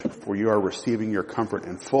for you are receiving your comfort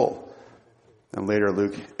in full. And later,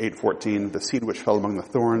 Luke 8:14, the seed which fell among the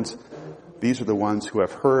thorns, these are the ones who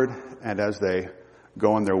have heard, and as they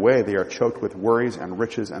go on their way, they are choked with worries and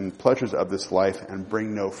riches and pleasures of this life and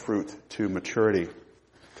bring no fruit to maturity.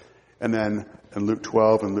 And then in Luke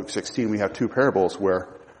 12 and Luke 16, we have two parables where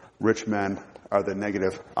rich men are the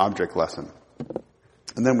negative object lesson.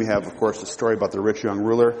 And then we have, of course, the story about the rich young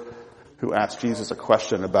ruler who asked Jesus a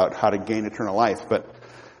question about how to gain eternal life, but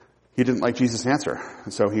he didn't like Jesus' answer.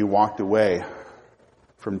 And so he walked away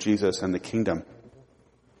from Jesus and the kingdom.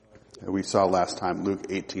 We saw last time Luke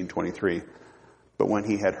 18:23. But when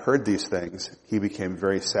he had heard these things, he became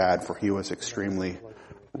very sad, for he was extremely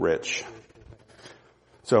rich.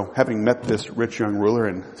 So having met this rich young ruler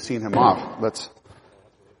and seen him off, let's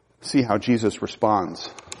see how Jesus responds.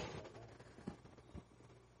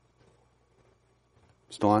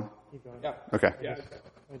 Still on? Yeah. Okay. Yes.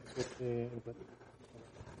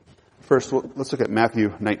 First, let's look at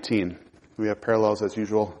Matthew 19. We have parallels, as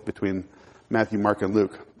usual, between Matthew, Mark, and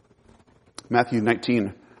Luke. Matthew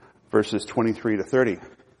 19, verses 23 to 30.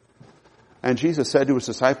 And Jesus said to his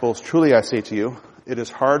disciples, truly I say to you, it is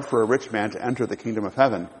hard for a rich man to enter the kingdom of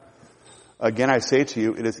heaven. Again I say to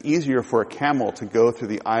you, it is easier for a camel to go through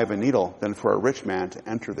the eye of a needle than for a rich man to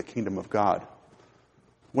enter the kingdom of God.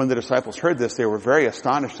 When the disciples heard this, they were very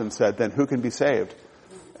astonished and said, then who can be saved?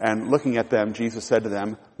 And looking at them, Jesus said to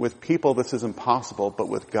them, with people this is impossible, but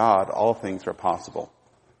with God all things are possible.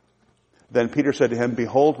 Then Peter said to him,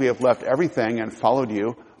 behold, we have left everything and followed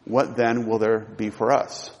you. What then will there be for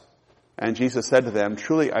us? And Jesus said to them,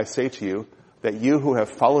 truly I say to you, that you who have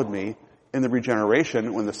followed me, in the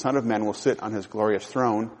regeneration, when the Son of Man will sit on his glorious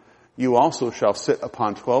throne, you also shall sit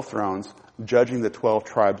upon 12 thrones, judging the 12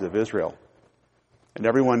 tribes of Israel. And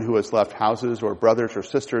everyone who has left houses or brothers or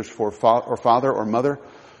sisters or father or mother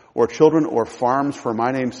or children or farms for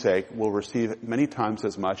my name's sake will receive many times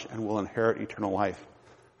as much and will inherit eternal life.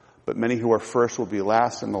 But many who are first will be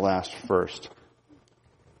last and the last first.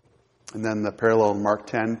 And then the parallel in Mark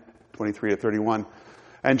 10:23 to 31.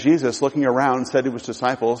 And Jesus, looking around, said to his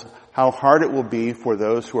disciples, how hard it will be for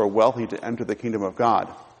those who are wealthy to enter the kingdom of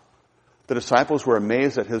God. The disciples were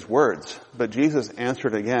amazed at his words, but Jesus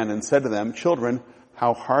answered again and said to them, children,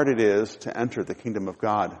 how hard it is to enter the kingdom of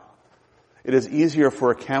God. It is easier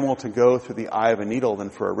for a camel to go through the eye of a needle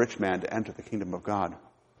than for a rich man to enter the kingdom of God.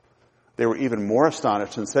 They were even more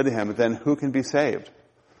astonished and said to him, then who can be saved?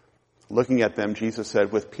 Looking at them, Jesus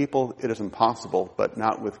said, with people it is impossible, but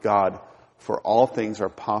not with God, for all things are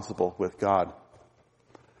possible with God.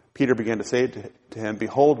 Peter began to say to him,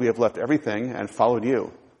 behold, we have left everything and followed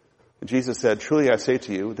you. And Jesus said, truly I say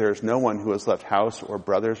to you, there is no one who has left house or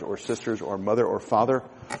brothers or sisters or mother or father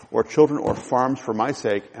or children or farms for my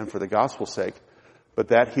sake and for the gospel's sake, but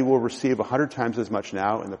that he will receive 100 times as much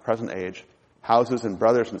now in the present age, houses and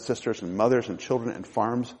brothers and sisters and mothers and children and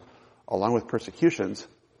farms, along with persecutions,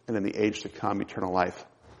 and in the age to come eternal life.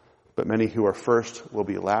 But many who are first will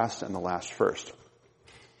be last and the last first.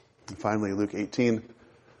 And finally, Luke 18:24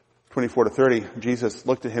 to 30, Jesus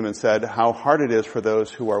looked at him and said, how hard it is for those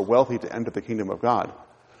who are wealthy to enter the kingdom of God.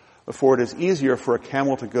 For it is easier for a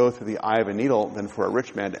camel to go through the eye of a needle than for a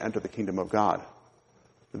rich man to enter the kingdom of God.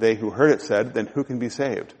 They who heard it said, then who can be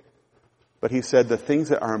saved? But he said, the things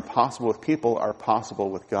that are impossible with people are possible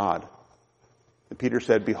with God. And Peter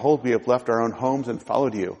said, behold, we have left our own homes and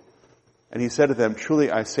followed you. And he said to them, truly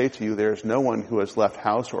I say to you, there is no one who has left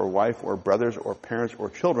house or wife or brothers or parents or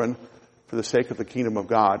children for the sake of the kingdom of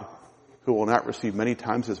God, who will not receive many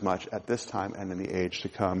times as much at this time and in the age to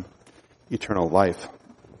come, eternal life.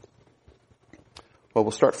 Well,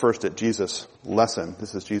 we'll start first at Jesus' lesson.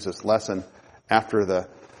 This is Jesus' lesson after the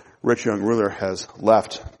rich young ruler has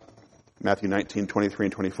left. Matthew 19:23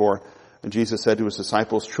 and 24. And Jesus said to his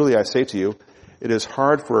disciples, truly I say to you, it is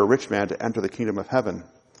hard for a rich man to enter the kingdom of heaven.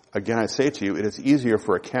 Again I say to you, it is easier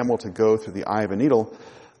for a camel to go through the eye of a needle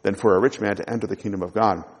than for a rich man to enter the kingdom of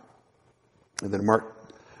God. And then Mark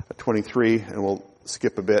 23, and we'll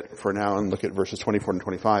skip a bit for now and look at verses 24 and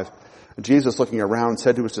 25. Jesus, looking around,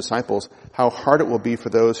 said to his disciples, how hard it will be for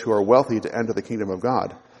those who are wealthy to enter the kingdom of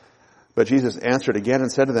God. But Jesus answered again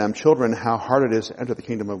and said to them, children, how hard it is to enter the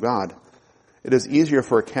kingdom of God. It is easier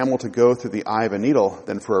for a camel to go through the eye of a needle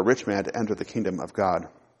than for a rich man to enter the kingdom of God.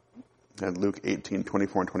 And Luke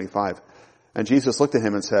 18:24 and 25. And Jesus looked at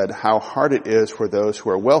him and said, how hard it is for those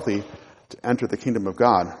who are wealthy to enter the kingdom of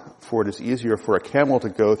God. For it is easier for a camel to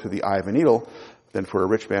go through the eye of a needle than for a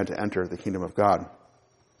rich man to enter the kingdom of God.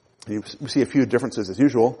 And we see a few differences as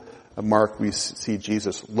usual. In Mark, we see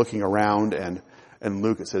Jesus looking around, and in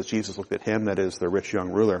Luke it says Jesus looked at him, that is the rich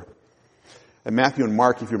young ruler. And Matthew and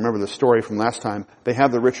Mark, if you remember the story from last time, they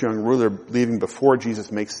have the rich young ruler leaving before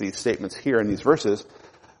Jesus makes these statements here in these verses,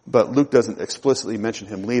 but Luke doesn't explicitly mention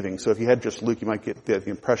him leaving. So if you had just Luke, you might get the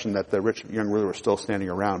impression that the rich young ruler was still standing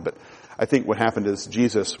around. But I think what happened is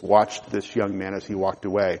Jesus watched this young man as he walked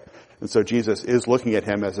away. And so Jesus is looking at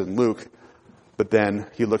him as in Luke, but then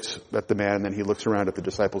he looks at the man and then he looks around at the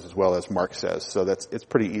disciples as well, as Mark says. So it's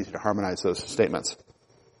pretty easy to harmonize those statements.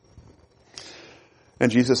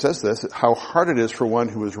 And Jesus says this, how hard it is for one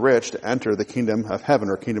who is rich to enter the kingdom of heaven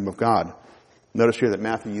or kingdom of God. Notice here that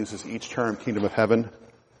Matthew uses each term, kingdom of heaven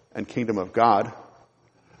and kingdom of God.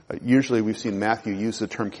 Usually we've seen Matthew use the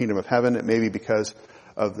term kingdom of heaven. It may be because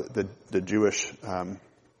of the Jewish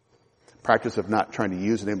practice of not trying to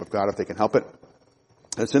use the name of God if they can help it.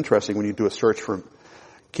 And it's interesting when you do a search for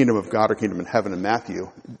kingdom of God or kingdom in heaven in Matthew.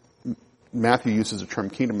 Matthew uses the term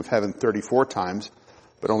kingdom of heaven 34 times,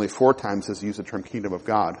 but only 4 times has used the term kingdom of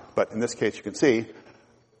God. But in this case, you can see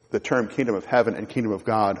the term kingdom of heaven and kingdom of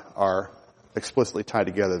God are explicitly tied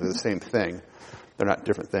together. They're the same thing. They're not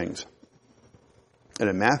different things. And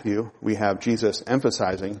in Matthew, we have Jesus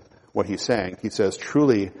emphasizing what he's saying. He says,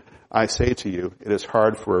 truly, I say to you, it is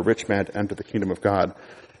hard for a rich man to enter the kingdom of God.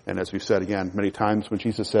 And as we've said again many times, when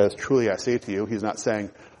Jesus says, truly, I say to you, he's not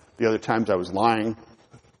saying the other times I was lying,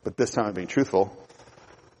 but this time I'm being truthful.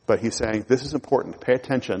 But he's saying, this is important. Pay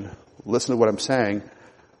attention. Listen to what I'm saying.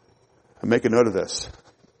 And make a note of this.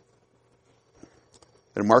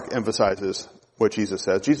 And Mark emphasizes what Jesus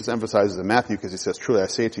says. Jesus emphasizes in Matthew because he says, truly I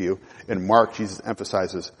say to you. In Mark, Jesus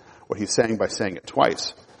emphasizes what he's saying by saying it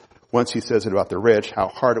twice. Once he says it about the rich, how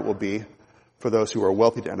hard it will be for those who are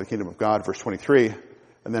wealthy to enter the kingdom of God, verse 23.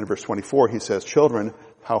 And then in verse 24, he says, children,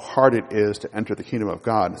 how hard it is to enter the kingdom of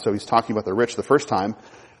God. So he's talking about the rich the first time.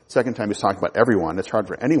 Second time he's talking about everyone. It's hard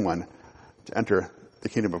for anyone to enter the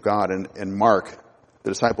kingdom of God. And in Mark,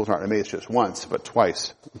 the disciples aren't amazed just once, but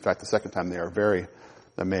twice. In fact, the second time they are very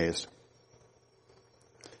amazed.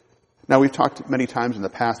 Now, we've talked many times in the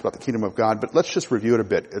past about the kingdom of God, but let's just review it a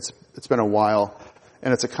bit. It's been a while,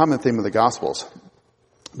 and it's a common theme in the Gospels.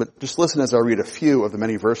 But just listen as I read a few of the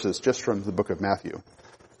many verses just from the book of Matthew.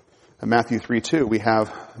 In Matthew 3:2, we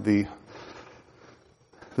have the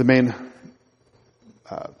main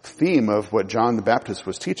theme of what John the Baptist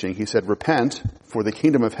was teaching. He said, repent, for the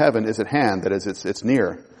kingdom of heaven is at hand, that is, it's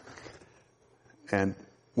near. And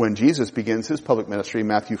when Jesus begins his public ministry,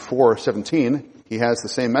 Matthew 4:17, he has the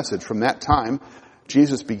same message. From that time,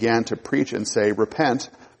 Jesus began to preach and say, repent,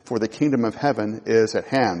 for the kingdom of heaven is at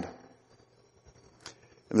hand.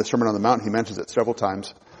 In the Sermon on the Mount, he mentions it several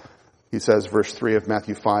times. He says, verse 3 of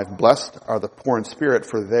Matthew 5, blessed are the poor in spirit,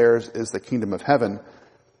 for theirs is the kingdom of heaven.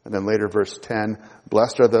 And then later, verse 10,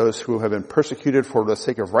 blessed are those who have been persecuted for the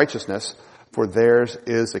sake of righteousness, for theirs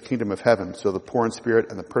is the kingdom of heaven. So the poor in spirit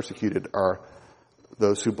and the persecuted are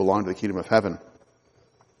those who belong to the kingdom of heaven.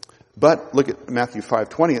 But look at Matthew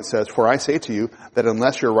 5:20. It says, for I say to you that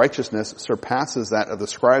unless your righteousness surpasses that of the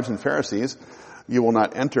scribes and Pharisees, you will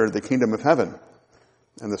not enter the kingdom of heaven.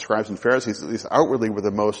 And the scribes and Pharisees, at least outwardly, were the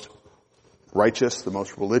most righteous, the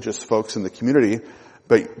most religious folks in the community.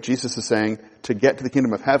 But Jesus is saying, to get to the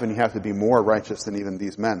kingdom of heaven, you have to be more righteous than even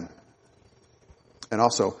these men. And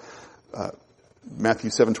also, Matthew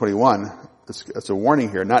 7:21, it's a warning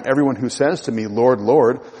here. Not everyone who says to me, Lord,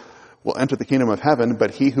 Lord, will enter the kingdom of heaven,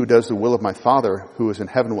 but he who does the will of my Father who is in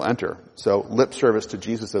heaven will enter. So lip service to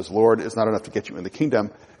Jesus as Lord is not enough to get you in the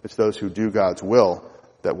kingdom. It's those who do God's will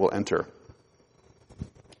that will enter.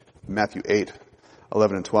 Matthew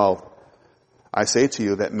 8:11 and 12. I say to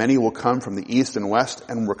you that many will come from the east and west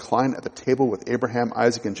and recline at the table with Abraham,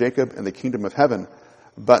 Isaac, and Jacob in the kingdom of heaven.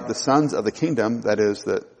 But the sons of the kingdom, that is,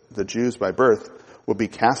 the Jews by birth, will be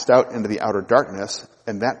cast out into the outer darkness.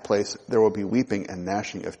 In that place there will be weeping and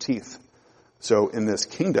gnashing of teeth. So in this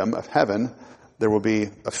kingdom of heaven, there will be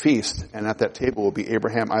a feast, and at that table will be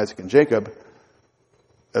Abraham, Isaac, and Jacob,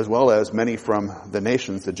 as well as many from the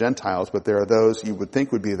nations, the Gentiles. But there are those you would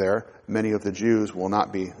think would be there. Many of the Jews will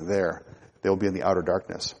not be there. They will be in the outer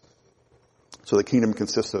darkness. So the kingdom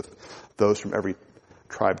consists of those from every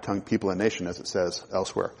tribe, tongue, people, and nation, as it says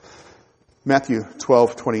elsewhere. Matthew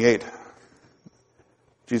 12:28.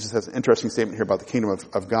 Jesus has an interesting statement here about the kingdom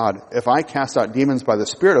of God. If I cast out demons by the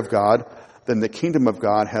Spirit of God, then the kingdom of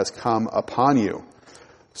God has come upon you.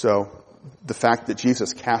 So the fact that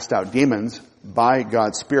Jesus cast out demons by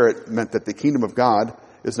God's Spirit meant that the kingdom of God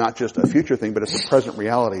is not just a future thing, but it's a present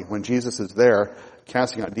reality. When Jesus is there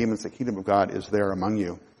casting out demons, the kingdom of God is there among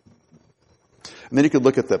you. And then you could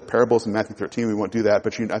look at the parables in Matthew 13. We won't do that,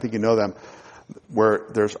 but I think you know them, where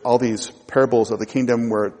there's all these parables of the kingdom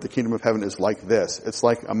where the kingdom of heaven is like this. It's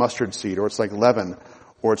like a mustard seed, or it's like leaven,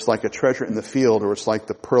 or it's like a treasure in the field, or it's like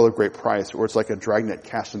the pearl of great price, or it's like a dragnet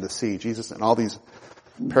cast into the sea. Jesus in all these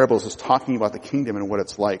parables is talking about the kingdom and what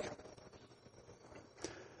it's like.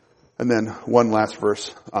 And then one last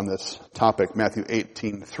verse on this topic, Matthew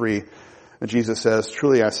 18:3. And Jesus says,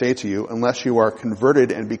 "Truly I say to you, unless you are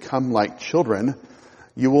converted and become like children,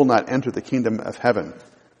 you will not enter the kingdom of heaven."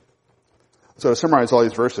 So to summarize all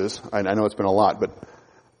these verses, I know it's been a lot, but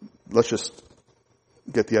let's just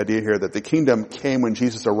get the idea here that the kingdom came when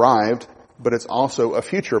Jesus arrived, but it's also a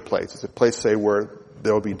future place. It's a place, say, where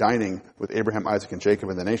there will be dining with Abraham, Isaac, and Jacob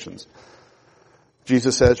and the nations.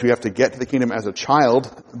 Jesus says you have to get to the kingdom as a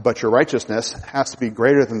child, but your righteousness has to be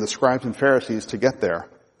greater than the scribes and Pharisees to get there.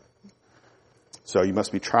 So you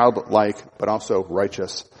must be childlike, but also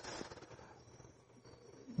righteous.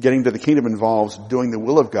 Getting to the kingdom involves doing the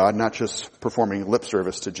will of God, not just performing lip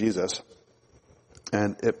service to Jesus.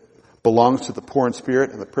 And it belongs to the poor in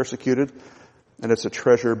spirit and the persecuted, and it's a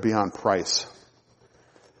treasure beyond price.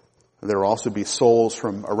 There will also be souls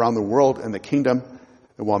from around the world in the kingdom,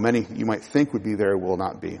 and while many you might think would be there, will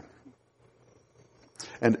not be.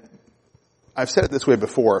 And I've said it this way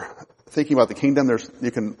before. Thinking about the kingdom,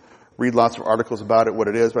 you can read lots of articles about it, what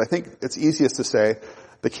it is, but I think it's easiest to say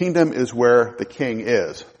the kingdom is where the king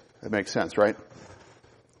is. That makes sense, right?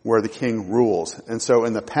 Where the king rules. And so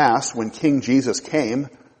in the past, when King Jesus came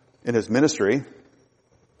in his ministry,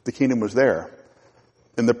 the kingdom was there.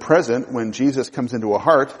 In the present, when Jesus comes into a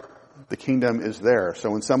heart, the kingdom is there.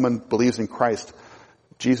 So when someone believes in Christ,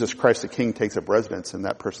 Jesus Christ the King takes up residence in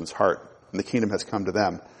that person's heart, and the kingdom has come to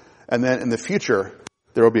them. And then in the future,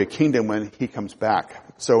 there will be a kingdom when he comes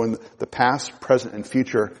back. So in the past, present, and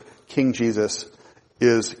future, King Jesus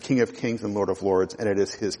is King of Kings and Lord of Lords, and it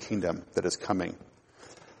is his kingdom that is coming.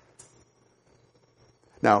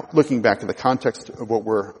 Now, looking back to the context of what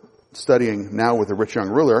we're studying now with the rich young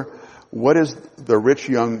ruler, what is the rich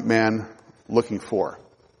young man looking for?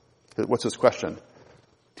 What's his question?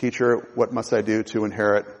 Teacher, what must I do to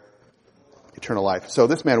inherit eternal life? So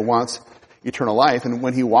this man wants eternal life, and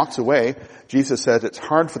when he walks away, Jesus says it's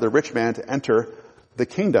hard for the rich man to enter the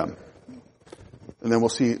kingdom. And then we'll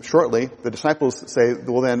see shortly, the disciples say,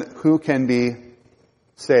 well then, who can be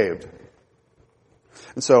saved?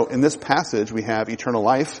 And so in this passage, we have eternal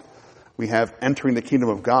life, we have entering the kingdom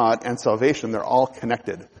of God, and salvation. They're all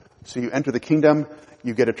connected. So you enter the kingdom,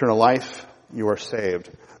 you get eternal life, you are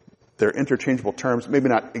saved. They're interchangeable terms, maybe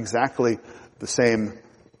not exactly the same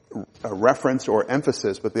reference or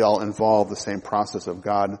emphasis, but they all involve the same process of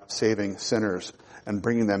God saving sinners and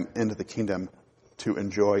bringing them into the kingdom to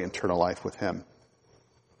enjoy eternal life with him.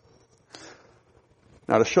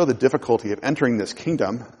 Now, to show the difficulty of entering this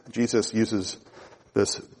kingdom, Jesus uses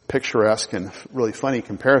this picturesque and really funny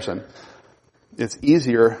comparison. It's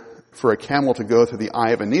easier for a camel to go through the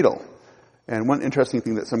eye of a needle. And one interesting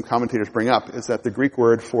thing that some commentators bring up is that the Greek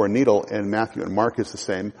word for needle in Matthew and Mark is the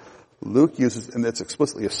same. Luke uses, and it's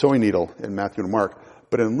explicitly a sewing needle in Matthew and Mark,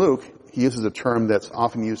 but in Luke, he uses a term that's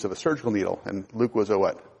often used of a surgical needle, and Luke was a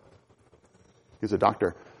what? He was a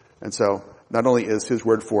doctor. And so, not only is his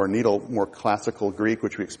word for needle more classical Greek,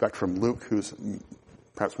 which we expect from Luke, who's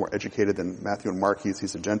perhaps more educated than Matthew and Mark,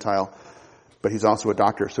 he's a Gentile, but he's also a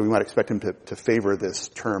doctor, so we might expect him to favor this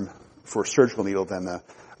term for surgical needle than a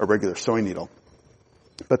regular sewing needle.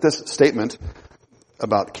 But this statement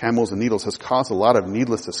about camels and needles has caused a lot of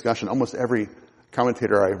needless discussion. Almost every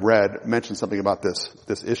commentator I read mentioned something about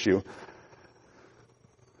this issue.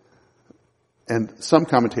 And some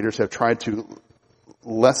commentators have tried to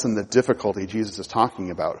lessen the difficulty Jesus is talking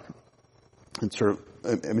about in sort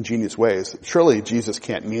of ingenious ways. Surely Jesus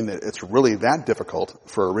can't mean that it's really that difficult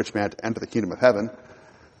for a rich man to enter the kingdom of heaven.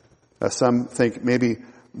 Some think maybe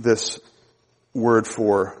this word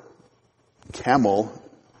for camel,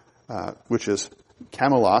 which is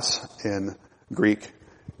camelos in Greek,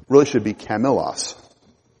 really should be camelos.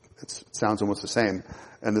 It sounds almost the same.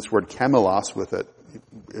 And this word camelos with it,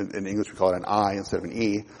 in English we call it an I instead of an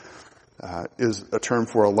E, is a term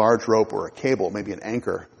for a large rope or a cable, maybe an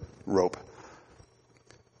anchor rope.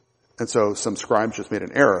 And so some scribes just made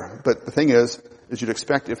an error. But the thing is you'd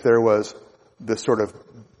expect if there was this sort of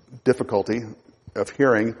difficulty of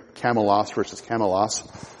hearing camelos versus camelos,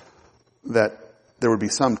 that there would be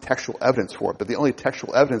some textual evidence for it. But the only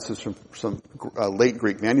textual evidence is from some late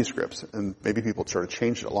Greek manuscripts, and maybe people sort of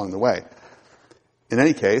changed it along the way. In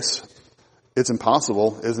any case, it's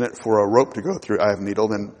impossible, isn't it, for a rope to go through eye of a needle?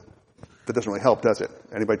 Then that doesn't really help, does it?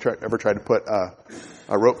 Anybody ever tried to put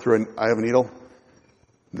a rope through an eye of a needle?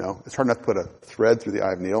 No. It's hard enough to put a thread through the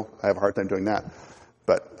eye of a needle. I have a hard time doing that.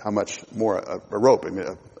 But how much more a rope? I mean,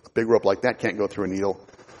 a big rope like that can't go through a needle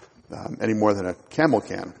any more than a camel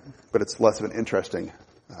can. But it's less of an interesting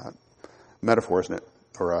metaphor, isn't it?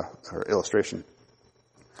 Or illustration.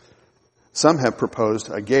 Some have proposed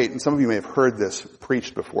a gate, and some of you may have heard this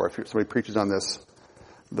preached before. If somebody preaches on this,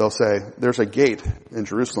 they'll say, there's a gate in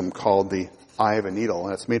Jerusalem called the Eye of a Needle,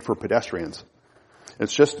 and it's made for pedestrians.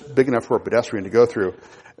 It's just big enough for a pedestrian to go through.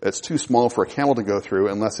 It's too small for a camel to go through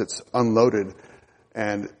unless it's unloaded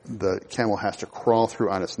and the camel has to crawl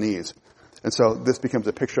through on its knees. And so this becomes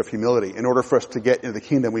a picture of humility. In order for us to get into the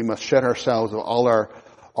kingdom, we must shed ourselves of all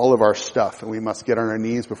of our stuff, and we must get on our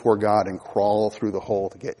knees before God and crawl through the hole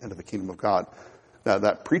to get into the kingdom of God. Now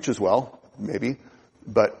that preaches well, maybe,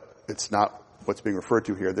 but it's not what's being referred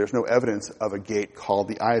to here. There's no evidence of a gate called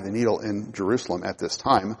the Eye of the Needle in Jerusalem at this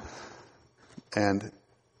time. And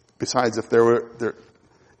besides, if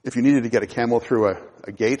you needed to get a camel through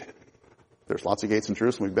a gate, there's lots of gates in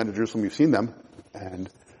Jerusalem. We've been to Jerusalem, we've seen them, and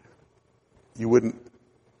you wouldn't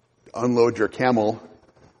unload your camel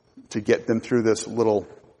to get them through this little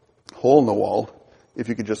hole in the wall if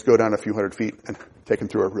you could just go down a few hundred feet and take them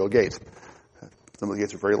through a real gate. Some of the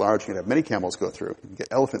gates are very large. You can have many camels go through. You can get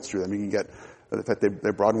elephants through them. You can get, in fact,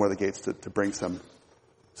 they broadened one of the gates to bring some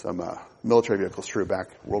military vehicles through back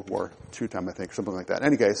World War II time, I think, or something like that. In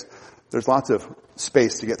any case, there's lots of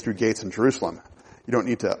space to get through gates in Jerusalem. You don't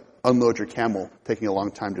need to unload your camel, taking a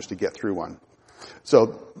long time just to get through one.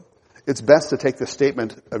 So it's best to take the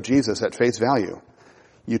statement of Jesus at face value.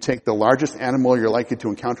 You take the largest animal you're likely to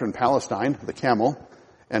encounter in Palestine, the camel,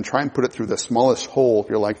 and try and put it through the smallest hole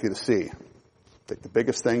you're likely to see. Take the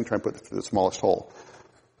biggest thing, try and put it through the smallest hole.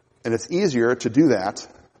 And it's easier to do that.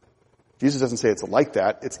 Jesus doesn't say it's like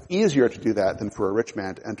that. It's easier to do that than for a rich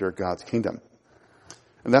man to enter God's kingdom.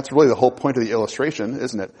 And that's really the whole point of the illustration,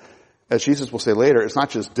 isn't it? As Jesus will say later, it's not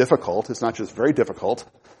just difficult, it's not just very difficult,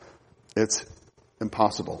 it's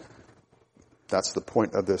impossible. That's the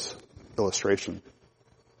point of this illustration.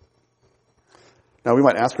 Now we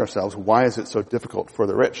might ask ourselves, why is it so difficult for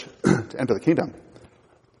the rich to enter the kingdom?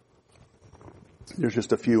 There's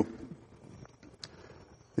just a few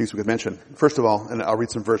things we could mention. First of all, and I'll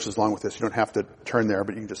read some verses along with this. You don't have to turn there,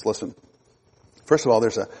 but you can just listen. First of all,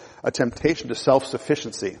 there's a temptation to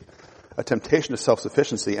self-sufficiency. A temptation to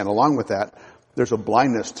self-sufficiency, and along with that, there's a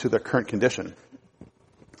blindness to the current condition.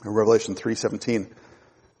 In Revelation 3:17,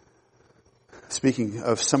 speaking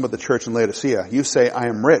of some of the church in Laodicea, you say, I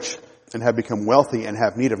am rich and have become wealthy and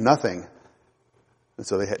have need of nothing. And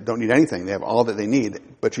so they don't need anything. They have all that they need.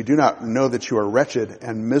 But you do not know that you are wretched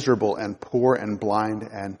and miserable and poor and blind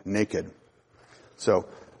and naked. So,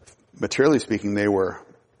 materially speaking, they were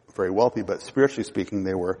very wealthy, but spiritually speaking,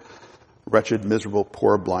 they were wretched, miserable,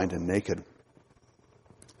 poor, blind, and naked.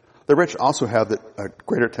 The rich also have a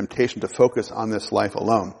greater temptation to focus on this life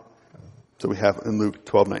alone. So we have in Luke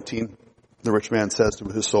 12:19, the rich man says to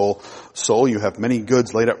his soul, Soul, you have many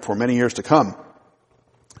goods laid up for many years to come.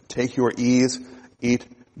 Take your ease, eat,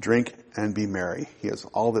 drink, and be merry. He has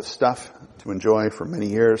all this stuff to enjoy for many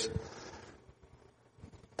years.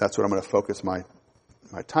 That's what I'm going to focus my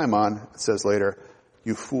time on. It says later,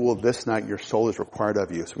 you fool, this night your soul is required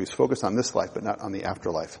of you. So he's focused on this life, but not on the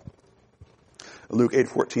afterlife. Luke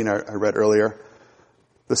 8:14 I read earlier.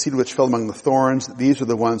 The seed which fell among the thorns, these are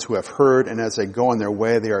the ones who have heard, and as they go on their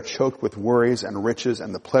way, they are choked with worries and riches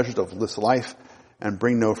and the pleasures of this life, and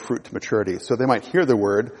bring no fruit to maturity. So they might hear the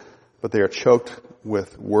word, but they are choked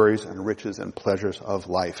with worries and riches and pleasures of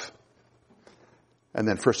life. And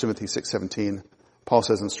then 1 Timothy 6:17, Paul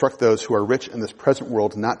says, instruct those who are rich in this present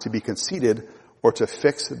world not to be conceited or to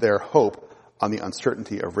fix their hope on the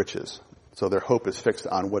uncertainty of riches. So their hope is fixed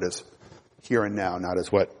on what is here and now, not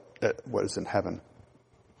as what is in heaven.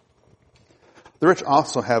 The rich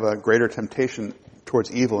also have a greater temptation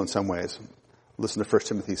towards evil in some ways. Listen to 1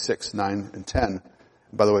 Timothy 6:9 and 10.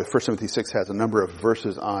 By the way, 1 Timothy 6 has a number of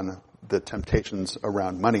verses on the temptations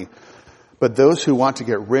around money. But those who want to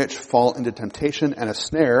get rich fall into temptation and a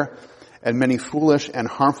snare and many foolish and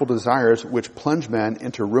harmful desires which plunge men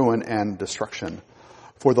into ruin and destruction.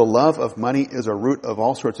 For the love of money is a root of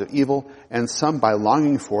all sorts of evil, and some by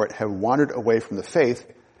longing for it have wandered away from the faith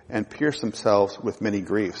and pierced themselves with many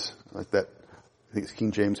griefs. Like that, I think it's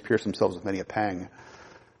King James, pierced themselves with many a pang.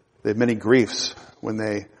 They have many griefs when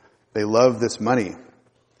they love this money.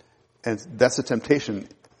 And that's a temptation.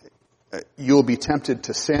 You'll be tempted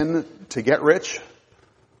to sin to get rich,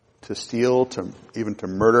 to steal, even to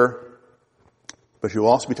murder. But you'll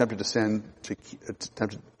also be tempted to sin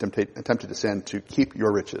tempted to sin to keep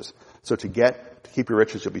your riches. So to keep your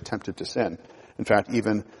riches, you'll be tempted to sin. In fact,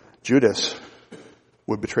 even Judas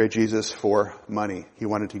would betray Jesus for money. He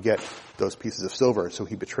wanted to get those pieces of silver, so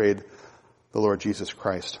he betrayed the Lord Jesus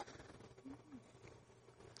Christ.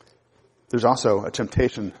 There's also a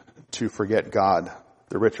temptation to forget God.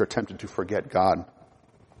 The rich are tempted to forget God.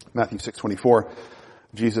 Matthew 6:24,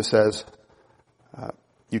 Jesus says,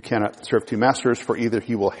 you cannot serve two masters, for either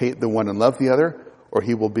he will hate the one and love the other, or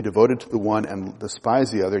he will be devoted to the one and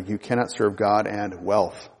despise the other. You cannot serve God and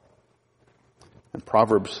wealth. And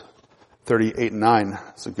Proverbs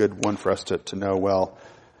 38:9 is a good one for us to know well.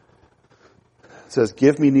 It says,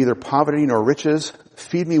 give me neither poverty nor riches.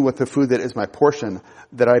 Feed me with the food that is my portion,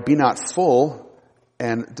 that I be not full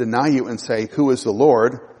and deny you and say, who is the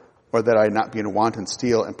Lord? Or that I not be in want and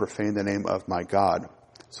steal and profane the name of my God.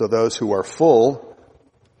 So those who are full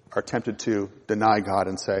are tempted to deny God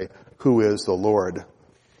and say, who is the Lord?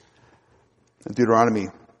 In Deuteronomy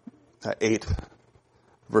 8,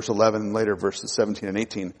 verse 11, and later verses 17 and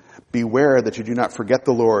 18, beware that you do not forget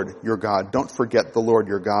the Lord your God. Don't forget the Lord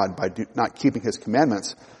your God by not keeping his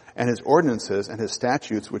commandments and his ordinances and his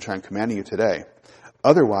statutes, which I am commanding you today.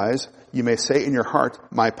 Otherwise, you may say in your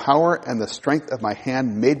heart, my power and the strength of my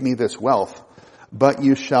hand made me this wealth. But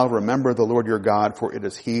you shall remember the Lord your God, for it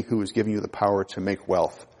is he who is giving you the power to make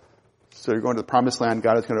wealth. So you're going to the promised land.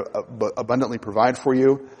 God is going to abundantly provide for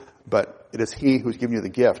you, but it is he who's giving you the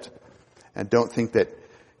gift. And don't think that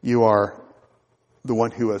you are the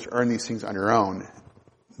one who has earned these things on your own.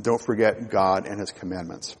 Don't forget God and his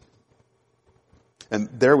commandments. And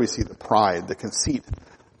there we see the pride, the conceit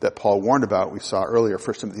that Paul warned about. We saw earlier,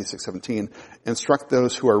 1 Timothy 6:17. Instruct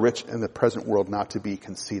those who are rich in the present world not to be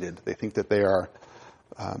conceited. They think that they are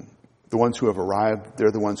the ones who have arrived.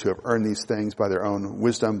 They're the ones who have earned these things by their own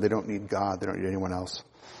wisdom. They don't need God. They don't need anyone else.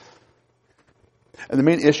 And the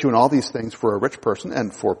main issue in all these things for a rich person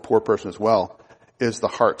and for a poor person as well is the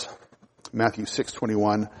heart. Matthew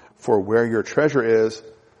 6:21, for where your treasure is,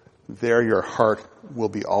 there your heart will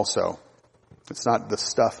be also. It's not the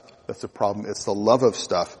stuff that's the problem. It's the love of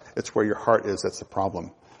stuff. It's where your heart is that's the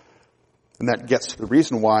problem. And that gets to the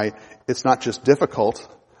reason why it's not just difficult,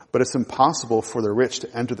 but it's impossible for the rich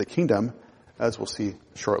to enter the kingdom, as we'll see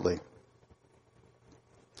shortly.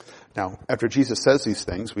 Now, after Jesus says these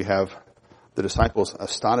things, we have the disciples'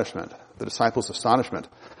 astonishment. The disciples' astonishment.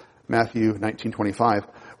 Matthew 19:25.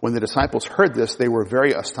 When the disciples heard this, they were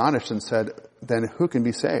very astonished and said, then who can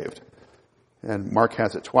be saved? And Mark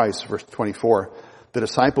has it twice, verse 24. The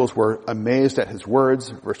disciples were amazed at his words,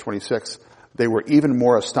 verse 26. They were even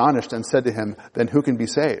more astonished and said to him, then who can be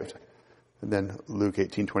saved? And then Luke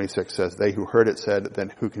 18:26 says, they who heard it said,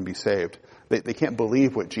 then who can be saved? They can't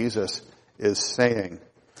believe what Jesus is saying.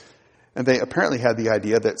 And they apparently had the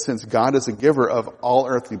idea that since God is a giver of all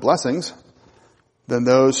earthly blessings, then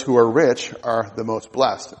those who are rich are the most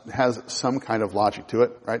blessed. It has some kind of logic to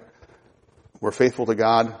it, right? We're faithful to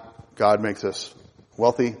God. God makes us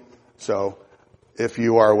wealthy. So if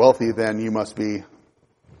you are wealthy, then you must be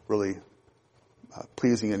really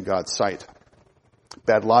pleasing in God's sight.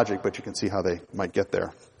 Bad logic, but you can see how they might get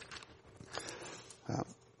there.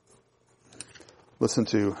 Listen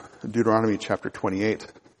to Deuteronomy chapter 28.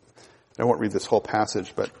 I won't read this whole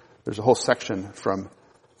passage, but there's a whole section from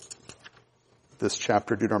this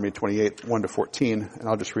chapter, Deuteronomy 28, 1 to 14, and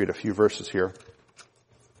I'll just read a few verses here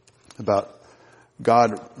about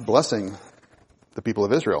God blessing the people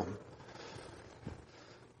of Israel.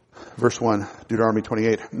 Verse 1, Deuteronomy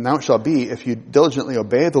 28. Now it shall be, if you diligently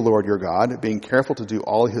obey the Lord your God, being careful to do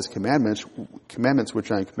all his commandments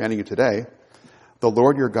which I am commanding you today, the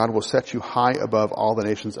Lord your God will set you high above all the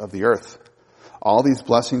nations of the earth. All these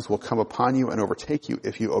blessings will come upon you and overtake you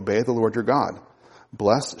if you obey the Lord your God.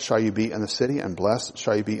 Blessed shall you be in the city, and blessed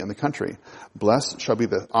shall you be in the country. Blessed shall be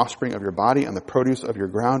the offspring of your body, and the produce of your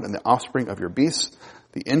ground, and the offspring of your beasts,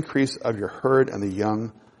 the increase of your herd, and the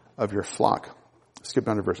young of your flock. Skip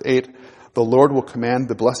down to verse 8. The Lord will command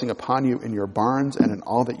the blessing upon you in your barns and in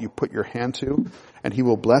all that you put your hand to, and he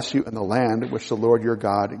will bless you in the land which the Lord your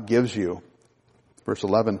God gives you. Verse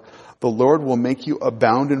 11. The Lord will make you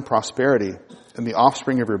abound in prosperity, in the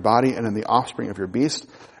offspring of your body, and in the offspring of your beast,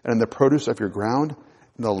 and in the produce of your ground,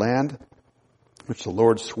 in the land which the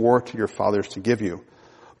Lord swore to your fathers to give you.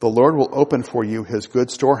 The Lord will open for you his good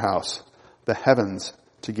storehouse, the heavens,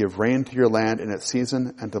 to give rain to your land in its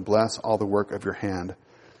season, and to bless all the work of your hand.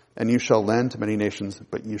 And you shall lend to many nations,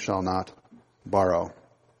 but you shall not borrow.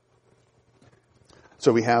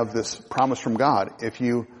 So we have this promise from God. If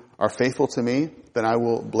you are faithful to me, then I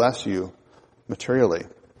will bless you materially.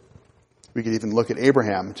 We could even look at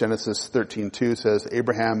Abraham. Genesis 13:2 says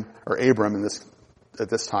Abram at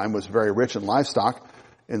this time was very rich in livestock,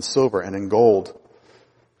 in silver and in gold.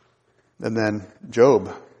 And then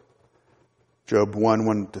Job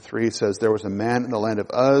 1:1-3 says there was a man in the land of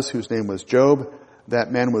Uz whose name was Job. That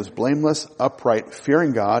man was blameless, upright,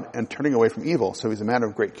 fearing God, and turning away from evil. So he's a man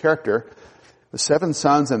of great character. The 7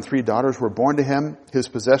 sons and 3 daughters were born to him. His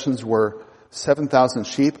possessions were 7,000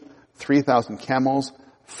 sheep, 3,000 camels,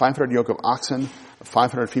 500 yoke of oxen,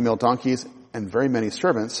 500 female donkeys, and very many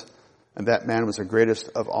servants. And that man was the greatest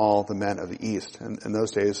of all the men of the East. And in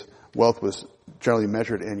those days, wealth was generally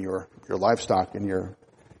measured in your livestock, in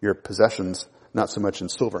your possessions, not so much in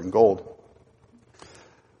silver and gold.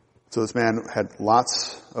 So this man had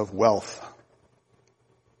lots of wealth.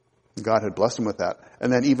 God had blessed him with that.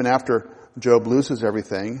 And then even after Job loses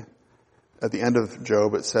everything, at the end of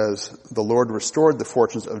Job it says, the Lord restored the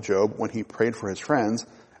fortunes of Job when he prayed for his friends,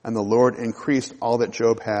 and the Lord increased all that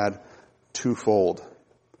Job had twofold.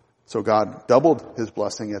 So God doubled his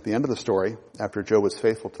blessing at the end of the story after Job was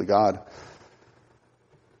faithful to God.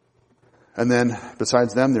 And then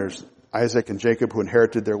besides them, there's Isaac and Jacob who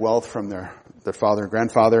inherited their wealth from their father and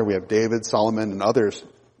grandfather. We have David, Solomon, and others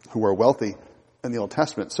who were wealthy in the Old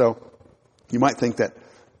Testament. So you might think that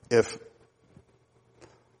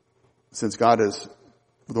since God is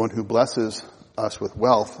the one who blesses us with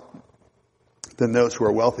wealth, then those who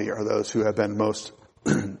are wealthy are those who have been most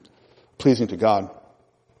pleasing to God.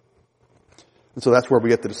 And so that's where we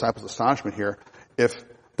get the disciples' astonishment here. If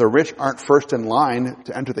the rich aren't first in line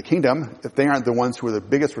to enter the kingdom, if they aren't the ones who are the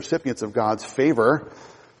biggest recipients of God's favor,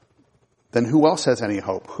 then who else has any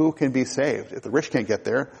hope? Who can be saved? If the rich can't get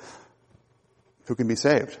there, who can be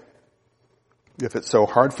saved? If it's so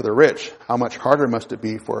hard for the rich, how much harder must it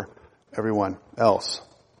be for everyone else?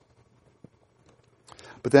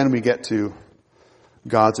 But then we get to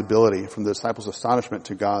God's ability, from the disciples' astonishment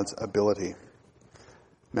to God's ability.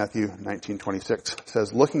 Matthew 19:26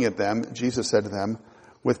 says, looking at them, Jesus said to them,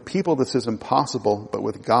 with people this is impossible, but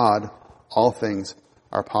with God all things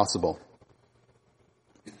are possible.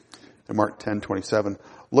 And Mark 10:27,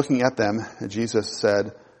 looking at them, Jesus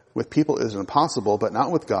said, with people it is impossible, but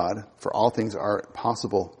not with God, for all things are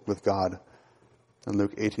possible with God. And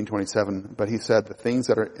Luke 18:27, but he said, the things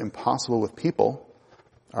that are impossible with people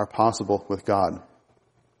are possible with God.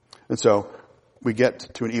 And so we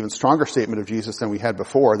get to an even stronger statement of Jesus than we had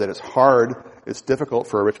before, that it's difficult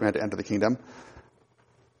for a rich man to enter the kingdom.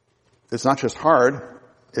 It's not just hard,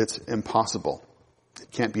 it's impossible. It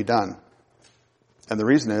can't be done. And the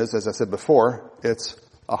reason is, as I said before, it's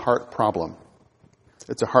a heart problem.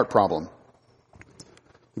 It's a heart problem.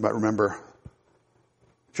 You might remember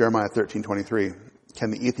Jeremiah 13:23.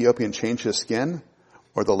 Can the Ethiopian change his skin,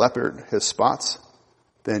 or the leopard his spots?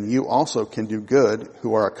 Then you also can do good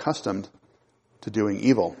who are accustomed to doing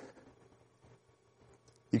evil.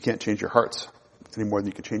 You can't change your hearts any more than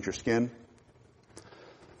you can change your skin.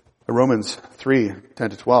 In Romans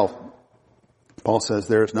 3:10-12, Paul says,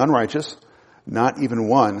 there is none righteous, not even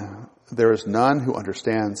one. There is none who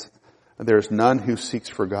understands, and there is none who seeks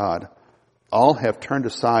for God. All have turned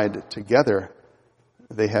aside together.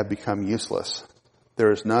 They have become useless.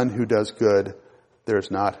 There is none who does good. There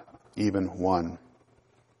is not even one.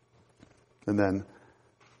 And then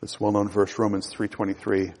this well-known verse, Romans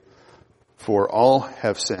 3:23, for all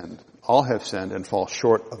have sinned and fall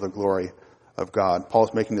short of the glory of God.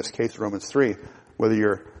 Paul's making this case in Romans 3. Whether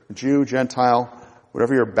you're Jew, Gentile,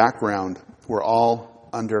 whatever your background, we're all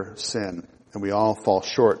under sin, and we all fall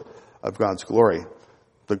short of God's glory.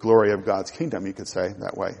 The glory of God's kingdom, you could say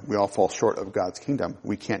that way. We all fall short of God's kingdom.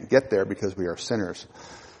 We can't get there because we are sinners.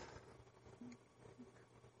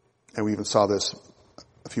 And we even saw this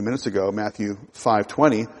a few minutes ago, Matthew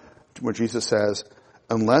 5:20, where Jesus says,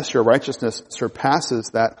 unless your righteousness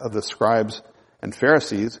surpasses that of the scribes and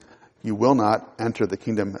Pharisees, you will not enter the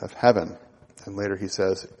kingdom of heaven. And later he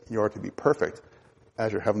says, you are to be perfect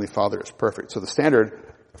as your heavenly Father is perfect. So the standard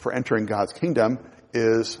for entering God's kingdom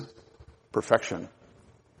is perfection,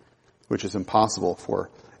 which is impossible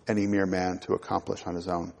for any mere man to accomplish on his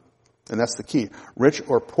own. And that's the key. Rich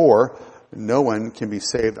or poor, no one can be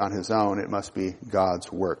saved on his own. It must be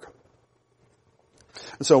God's work.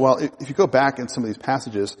 So if you go back in some of these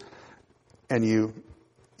passages and you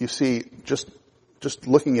see just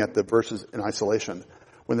looking at the verses in isolation,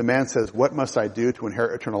 when the man says, what must I do to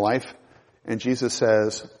inherit eternal life? And Jesus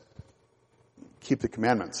says, keep the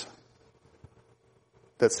commandments.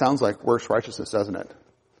 That sounds like works righteousness, doesn't it?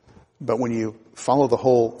 But when you follow the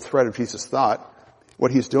whole thread of Jesus' thought,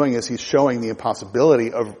 what he's doing is he's showing the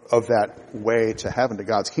impossibility of that way to heaven, to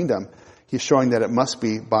God's kingdom. He's showing that it must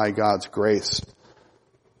be by God's grace.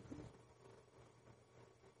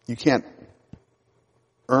 You can't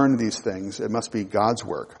earn these things. It must be God's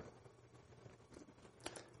work.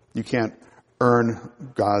 You can't earn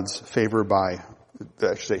God's favor by,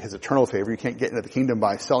 I should say, his eternal favor. You can't get into the kingdom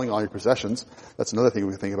by selling all your possessions. That's another thing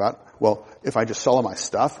we can think about. Well, if I just sell all my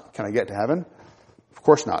stuff, can I get to heaven? Of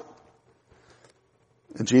course not.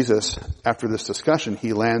 And Jesus, after this discussion,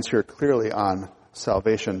 he lands here clearly on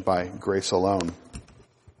salvation by grace alone.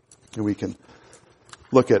 And we can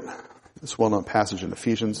look at this well-known passage in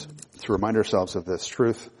Ephesians to remind ourselves of this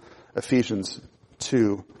truth. Ephesians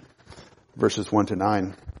 2, verses 1 to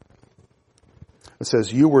 9. It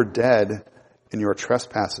says, "You were dead in your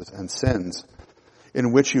trespasses and sins,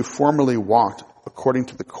 in which you formerly walked according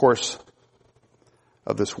to the course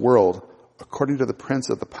of this world, according to the prince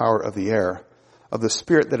of the power of the air, of the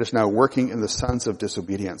spirit that is now working in the sons of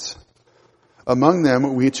disobedience. Among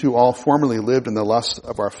them we too all formerly lived in the lusts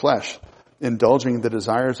of our flesh, indulging the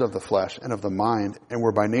desires of the flesh and of the mind, and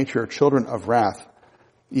were by nature children of wrath,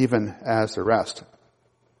 even as the rest."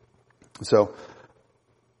 So,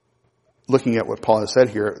 looking at what Paul has said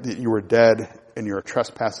here, that you were dead in your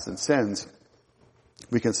trespasses and sins,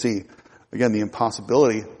 we can see, again, the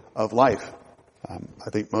impossibility of life. I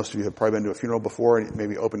think most of you have probably been to a funeral before, and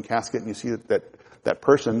maybe open casket, and you see that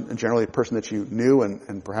person, and generally a person that you knew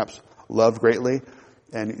and perhaps loved greatly,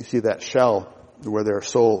 and you see that shell where their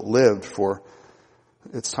soul lived for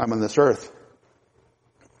its time on this earth.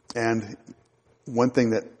 And one thing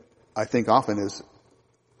that I think often is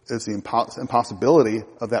the impossibility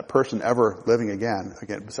of that person ever living again,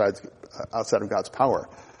 besides outside of God's power.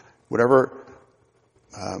 Whatever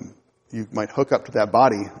you might hook up to that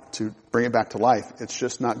body to bring it back to life, it's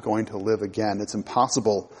just not going to live again. It's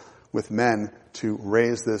impossible with men to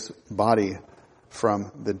raise this body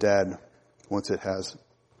from the dead once it has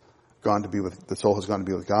gone to be with, the soul has gone to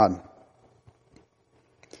be with God.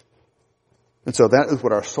 And so that is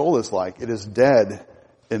what our soul is like. It is dead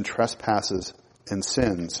in trespasses and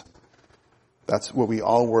sins. That's what we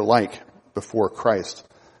all were like before Christ.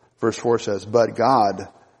 Verse 4 says, "But God,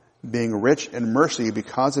 being rich in mercy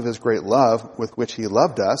because of his great love with which he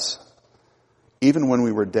loved us, even when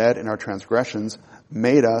we were dead in our transgressions,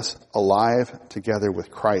 made us alive together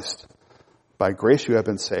with Christ. By grace you have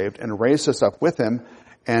been saved, and raised us up with him,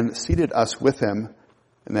 and seated us with him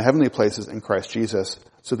in the heavenly places in Christ Jesus,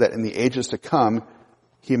 so that in the ages to come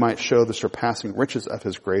he might show the surpassing riches of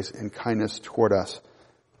his grace and kindness toward us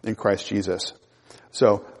in Christ Jesus."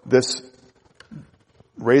 So this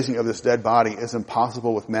raising of this dead body is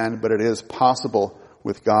impossible with men, but it is possible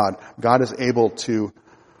with God. God is able to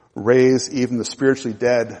raise even the spiritually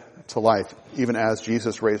dead to life, even as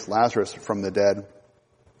Jesus raised Lazarus from the dead.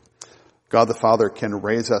 God the Father can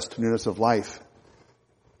raise us to newness of life,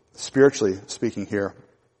 spiritually speaking here,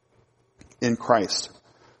 in Christ.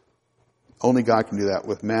 Only God can do that.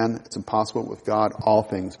 With man, it's impossible. With God, all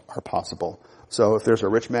things are possible. So if there's a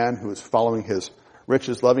rich man who is following his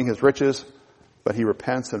riches, loving his riches, but he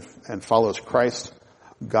repents and follows Christ,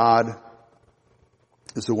 God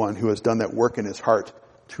is the one who has done that work in his heart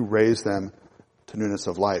to raise them to newness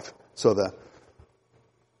of life. So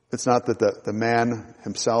it's not that the man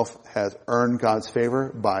himself has earned God's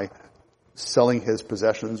favor by selling his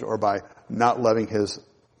possessions or by not loving his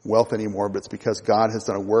wealth anymore, but it's because God has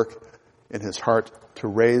done a work in his heart to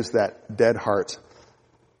raise that dead heart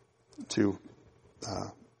to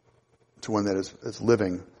one that is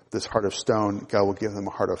living. This heart of stone, God will give them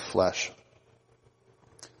a heart of flesh.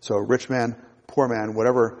 So rich man, poor man,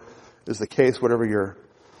 whatever is the case, whatever your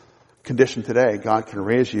condition today, God can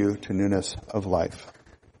raise you to newness of life.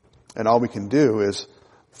 And all we can do is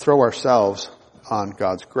throw ourselves on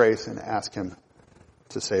God's grace and ask him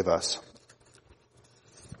to save us.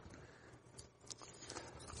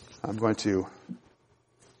 I'm going to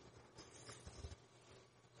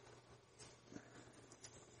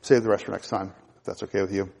save the rest for next time, if that's okay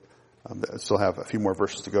with you. I still have a few more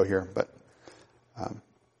verses to go here, but let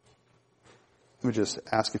me just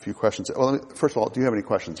ask a few questions. Well, first of all, do you have any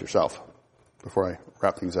questions yourself before I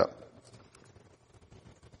wrap things up?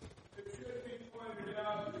 It should be pointed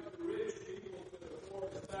out that the rich people could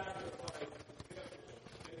afford to sacrifice the temple.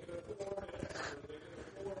 They could afford animals. They could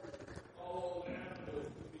afford all animals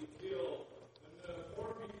to be killed. And the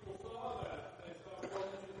poor people saw that. They thought, well,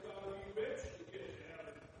 you've got to be rich to get to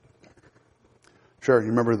heaven. Sure. You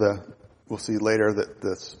remember we'll see later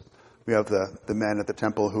that we have the men at the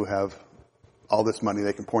temple who have all this money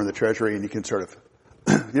they can pour in the treasury, and you can sort of,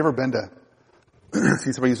 you ever been to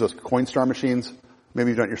see somebody use those Coinstar machines?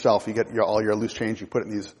 Maybe you've done it yourself. You get all your loose change, you put it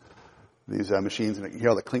in these machines, and you hear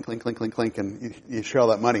all the clink, clink, clink, clink, clink, and you share all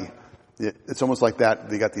that money. It's almost like that.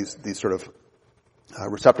 They got these sort of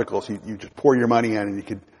receptacles. You just pour your money in,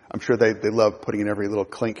 and I'm sure they love putting in every little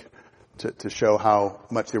clink to show how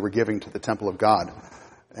much they were giving to the temple of God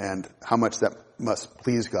and how much that must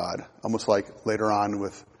please God. Almost like later on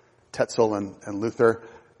with Tetzel and Luther,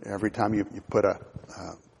 every time you put a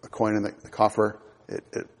coin in the coffer,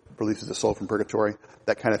 it releases a soul from purgatory.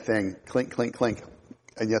 That kind of thing. Clink, clink, clink.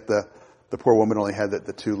 And yet the poor woman only had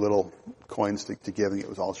the 2 little coins to give, and it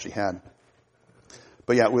was all she had.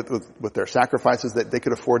 But yeah, with their sacrifices, that they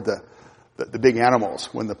could afford the big animals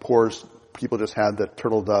when the poor people just had the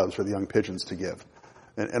turtle doves or the young pigeons to give.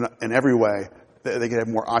 And in every way, they could have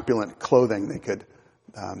more opulent clothing. They could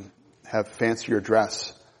have fancier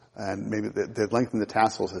dress, and maybe they'd lengthen the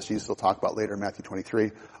tassels, as Jesus will talk about later in Matthew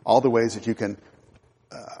 23. All the ways that you can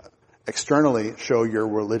externally show your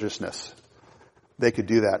religiousness. They could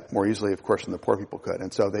do that more easily, of course, than the poor people could.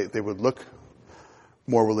 And so they would look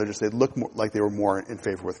more religious. They'd look more like they were more in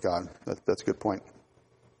favor with God. That's a good point.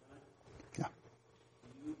 Yeah.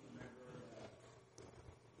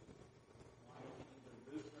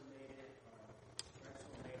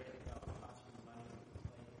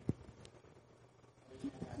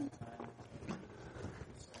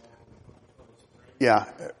 Yeah,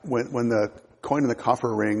 when the coin in the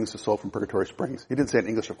coffer rings, the soul from Purgatory Springs. He didn't say it in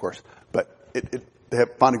English, of course, but they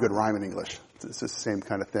have found a good rhyme in English. It's the same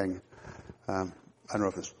kind of thing. I don't know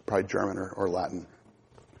if it's probably German or Latin.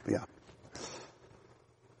 But yeah.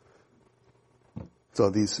 So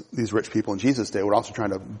these rich people in Jesus' day were also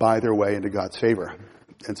trying to buy their way into God's favor.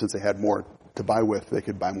 And since they had more to buy with, they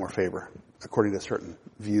could buy more favor, according to certain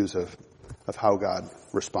views of how God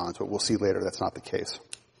responds. But we'll see later that's not the case.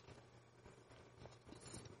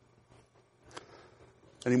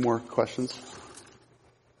 Any more questions?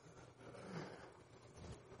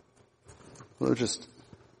 We'll just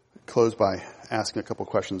close by asking a couple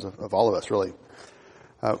questions of all of us, really.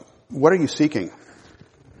 What are you seeking?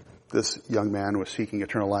 This young man was seeking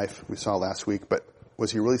eternal life, we saw last week, but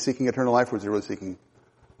was he really seeking eternal life, or was he really seeking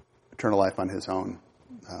eternal life on his own,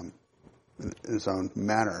 in his own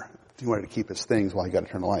manner? He wanted to keep his things while he got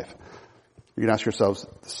eternal life. You can ask yourselves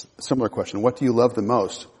a similar question. What do you love the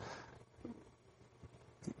most?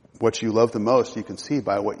 What you love the most, you can see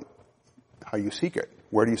by how you seek it.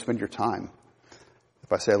 Where do you spend your time?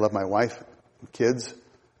 If I say I love my wife and kids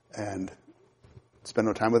and spend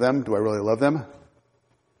no time with them, do I really love them?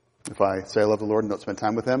 If I say I love the Lord and don't spend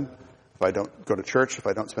time with Him, if I don't go to church, if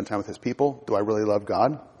I don't spend time with His people, do I really love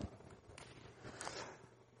God?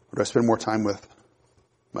 Or do I spend more time with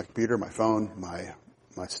my computer, my phone, my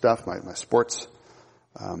stuff, my sports?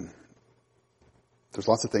 There's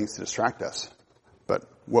lots of things to distract us. But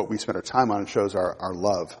what we spend our time on shows our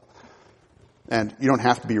love. And you don't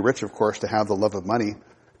have to be rich, of course, to have the love of money.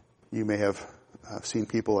 You may have seen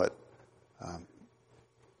people at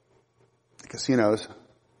casinos.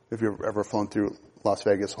 If you've ever flown through Las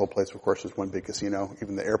Vegas, the whole place, of course, is one big casino,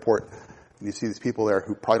 even the airport. And you see these people there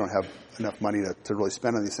who probably don't have enough money to really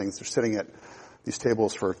spend on these things. They're sitting at these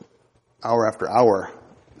tables for hour after hour,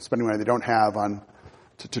 spending money they don't have on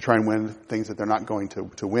to try and win things that they're not going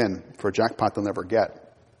to win for a jackpot they'll never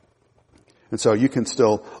get. And so you can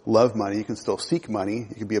still love money. You can still seek money.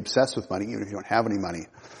 You can be obsessed with money even if you don't have any money.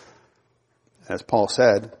 As Paul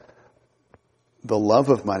said, the love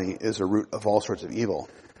of money is a root of all sorts of evil.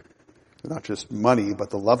 Not just money,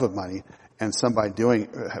 but the love of money. And some by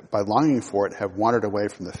longing for it have wandered away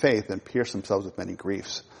from the faith and pierced themselves with many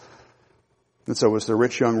griefs. And so was the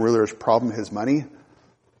rich young ruler's problem his money?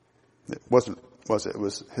 It wasn't. It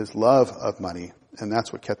was his love of money, and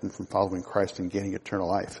that's what kept him from following Christ and gaining eternal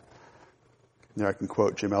life. There I can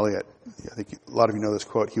quote Jim Elliot. I think a lot of you know this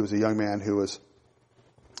quote. He was a young man who was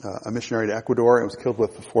a missionary to Ecuador and was killed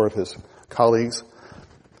with 4 of his colleagues.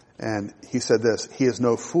 And he said this: "He is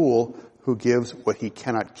no fool who gives what he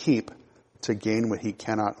cannot keep to gain what he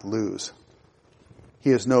cannot lose. He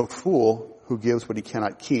is no fool who gives what he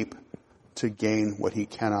cannot keep to gain what he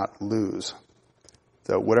cannot lose."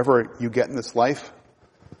 So whatever you get in this life,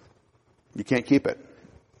 you can't keep it.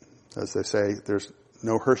 As they say, there's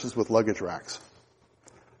no hearses with luggage racks.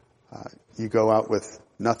 You go out with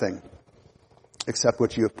nothing except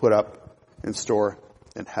what you have put up in store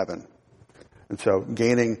in heaven. And so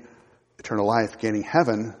gaining eternal life, gaining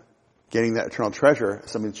heaven, gaining that eternal treasure is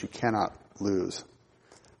something that you cannot lose.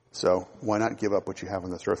 So why not give up what you have on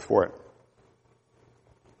this earth for it?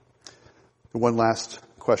 The one last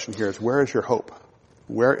question here is, where is your hope?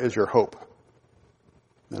 Where is your hope?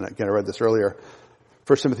 And again, I read this earlier.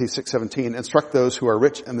 1 Timothy 6:17, "Instruct those who are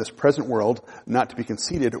rich in this present world not to be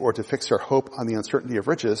conceited or to fix their hope on the uncertainty of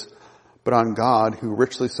riches, but on God who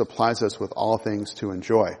richly supplies us with all things to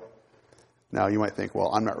enjoy." Now you might think,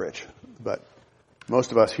 well, I'm not rich, but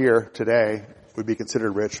most of us here today would be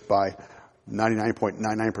considered rich by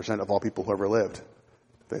 99.99% of all people who ever lived.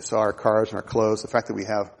 They saw our cars and our clothes, the fact that we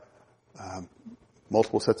have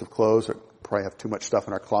multiple sets of clothes, or probably have too much stuff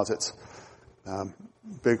in our closets,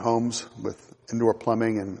 big homes with indoor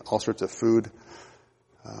plumbing and all sorts of food.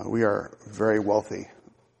 We are very wealthy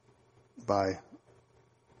by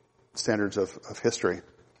standards of history.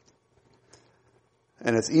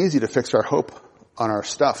 And it's easy to fix our hope on our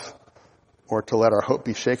stuff, or to let our hope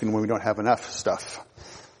be shaken when we don't have enough stuff.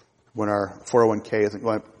 When our 401k isn't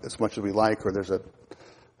going as much as we like, or there's a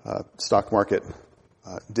stock market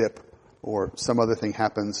dip, or some other thing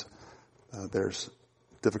happens, there's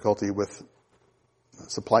difficulty with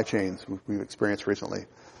supply chains we've experienced recently.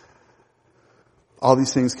 All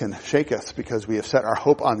these things can shake us because we have set our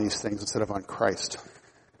hope on these things instead of on Christ.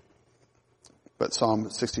 But Psalm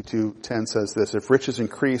 62:10 says this: if riches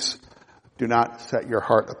increase, do not set your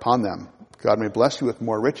heart upon them. God may bless you with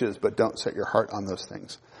more riches, but don't set your heart on those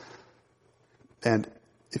things. And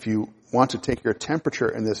if you want to take your temperature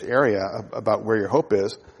in this area about where your hope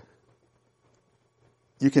is,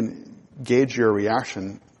 you can gauge your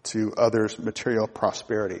reaction to others' material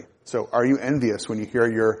prosperity. So are you envious when you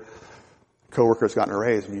hear your coworker's gotten a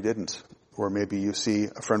raise and you didn't? Or maybe you see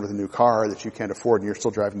a friend with a new car that you can't afford and you're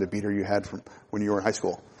still driving the beater you had from when you were in high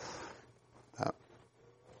school.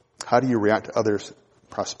 How do you react to others'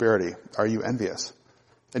 prosperity? Are you envious?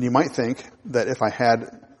 And you might think that if I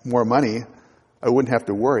had more money, I wouldn't have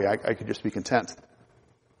to worry. I could just be content.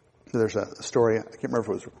 There's a story, I can't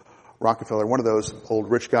remember if it was Rockefeller, one of those old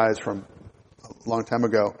rich guys from a long time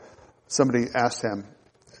ago. Somebody asked him,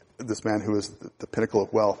 this man who was the pinnacle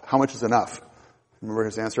of wealth, how much is enough? Remember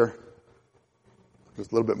his answer? It was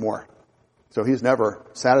a little bit more. So he's never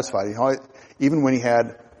satisfied. Even when he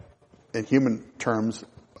had, in human terms,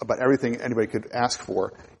 about everything anybody could ask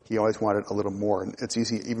for, he always wanted a little more. And it's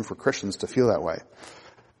easy even for Christians to feel that way.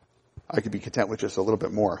 I could be content with just a little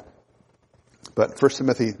bit more. But 1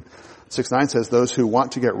 Timothy 6:9 says, those who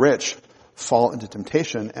want to get rich fall into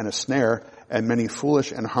temptation and a snare and many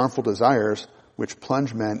foolish and harmful desires which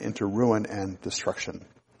plunge men into ruin and destruction.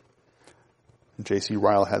 J.C.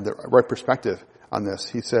 Ryle had the right perspective on this.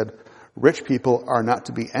 He said, rich people are not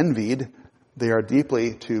to be envied, they are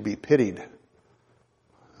deeply to be pitied.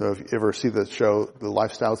 So if you ever see the show, The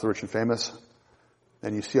Lifestyles of the Rich and Famous,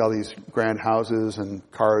 and you see all these grand houses and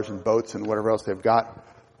cars and boats and whatever else they've got,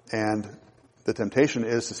 and the temptation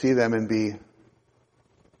is to see them and be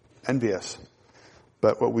envious.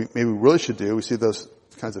 But what we really should do, we see those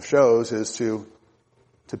kinds of shows, is to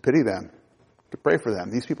pity them, to pray for them.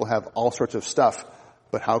 These people have all sorts of stuff,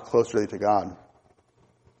 but how close are they to God?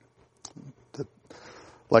 The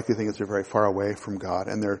likely thing is they're very far away from God,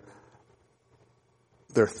 and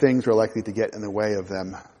their things are likely to get in the way of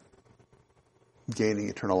them gaining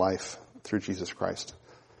eternal life through Jesus Christ.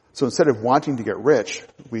 So instead of wanting to get rich,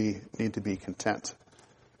 we need to be content.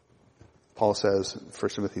 Paul says, 1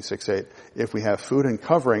 Timothy 6:8, if we have food and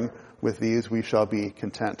covering, with these we shall be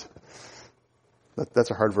content.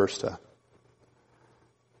 That's a hard verse to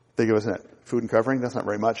think of, isn't it? Food and covering, that's not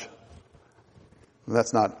very much.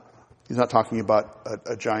 He's not talking about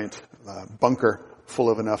a giant bunker full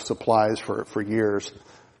of enough supplies for years.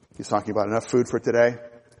 He's talking about enough food for today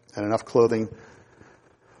and enough clothing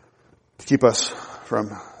to keep us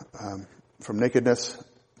from nakedness.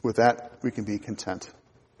 With that, we can be content.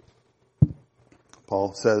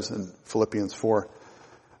 Paul says in Philippians 4,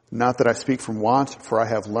 not that I speak from want, for I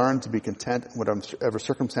have learned to be content in whatever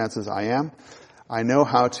circumstances I am. I know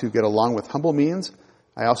how to get along with humble means.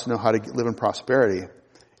 I also know how to live in prosperity.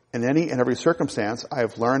 In any and every circumstance, I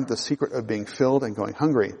have learned the secret of being filled and going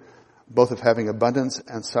hungry, both of having abundance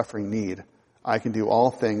and suffering need. I can do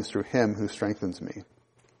all things through him who strengthens me.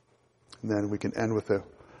 And then we can end with the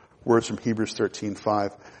words from Hebrews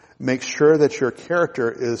 13:5. Make sure that your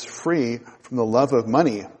character is free from the love of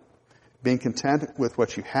money, being content with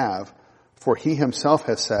what you have, for he himself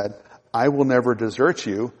has said, I will never desert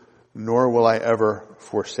you, nor will I ever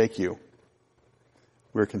forsake you.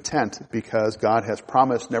 We're content because God has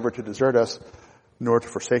promised never to desert us, nor to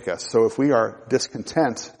forsake us. So if we are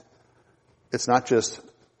discontent, it's not just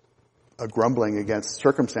a grumbling against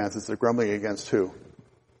circumstances, it's a grumbling against who?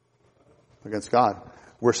 Against God.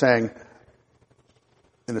 We're saying,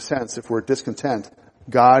 in a sense, if we're discontent,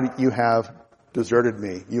 God, you have deserted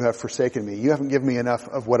me. You have forsaken me. You haven't given me enough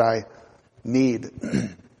of what I need.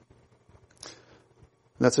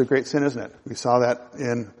 That's a great sin, isn't it? We saw that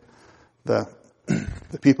in the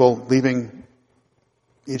people leaving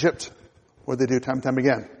Egypt. What did they do time and time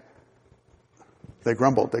again? They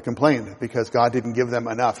grumbled. They complained because God didn't give them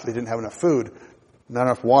enough. They didn't have enough food, not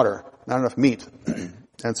enough water, not enough meat.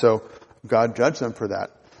 And so God judged them for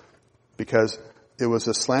that because it was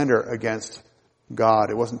a slander against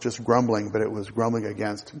God. It wasn't just grumbling, but it was grumbling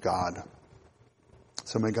against God.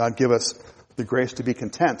 So may God give us the grace to be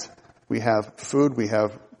content. We have food, we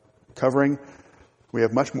have covering, we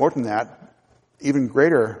have much more than that. Even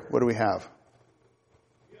greater, what do we have?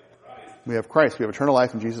 We have Christ. We have eternal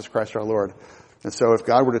life in Jesus Christ our Lord. And so if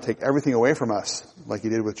God were to take everything away from us, like he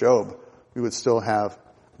did with Job, we would still have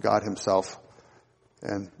God himself.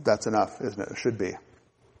 And that's enough, isn't it? It should be.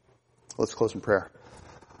 Let's close in prayer.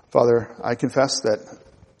 Father, I confess that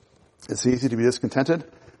it's easy to be discontented.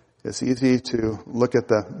 It's easy to look at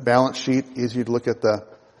the balance sheet, easy to look at the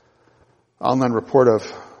online report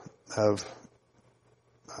of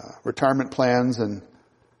retirement plans and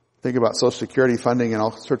think about Social Security funding and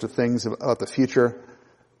all sorts of things about the future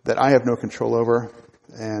that I have no control over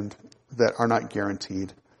and that are not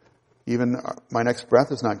guaranteed. Even my next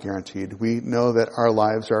breath is not guaranteed. We know that our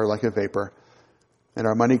lives are like a vapor and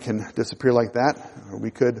our money can disappear like that. Or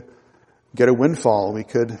we could get a windfall. We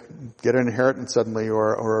could get an inheritance suddenly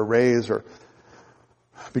or a raise or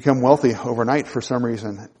become wealthy overnight for some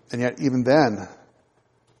reason. And yet even then,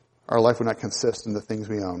 our life would not consist in the things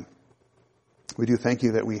we own. We do thank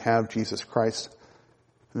you that we have Jesus Christ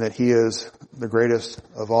and that he is the greatest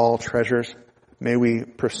of all treasures. May we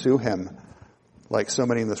pursue him like so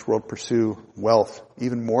many in this world pursue wealth,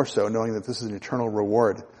 even more so knowing that this is an eternal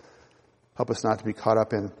reward. Help us not to be caught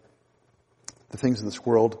up in the things in this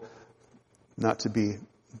world, not to be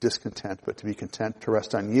discontent, but to be content to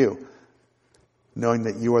rest on you, knowing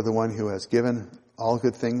that you are the one who has given all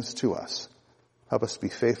good things to us. Help us to be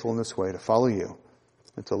faithful in this way, to follow you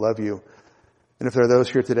and to love you. And if there are those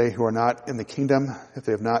here today who are not in the kingdom, if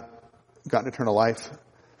they have not gotten eternal life,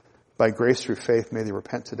 by grace through faith, may they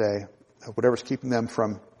repent today of whatever's keeping them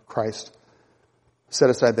from Christ. Set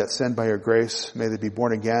aside that sin by your grace. May they be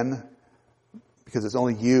born again, because it's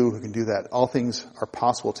only you who can do that. All things are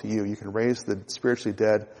possible to you. You can raise the spiritually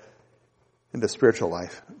dead into spiritual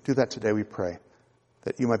life. Do that today, we pray,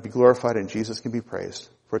 that you might be glorified and Jesus can be praised.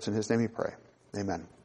 For it's in his name we pray. Amen.